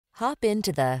Hop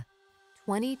into the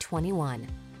 2021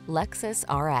 Lexus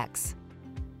RX.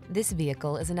 This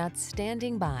vehicle is an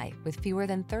outstanding buy with fewer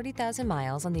than 30,000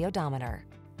 miles on the odometer.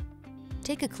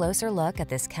 Take a closer look at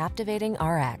this captivating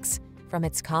RX. From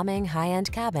its calming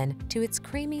high-end cabin to its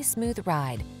creamy smooth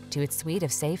ride to its suite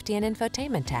of safety and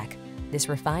infotainment tech, this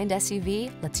refined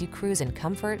SUV lets you cruise in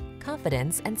comfort,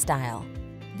 confidence, and style.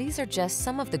 These are just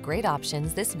some of the great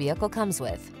options this vehicle comes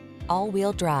with: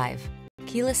 all-wheel drive,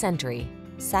 keyless entry,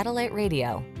 satellite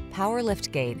radio, power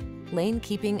liftgate, lane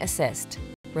keeping assist,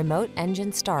 remote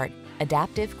engine start,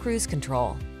 adaptive cruise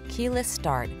control, keyless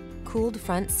start, cooled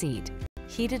front seat,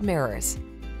 heated mirrors.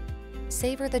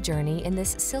 Savor the journey in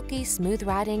this silky,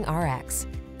 smooth-riding RX.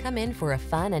 Come in for a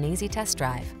fun and easy test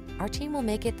drive. Our team will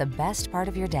make it the best part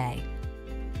of your day.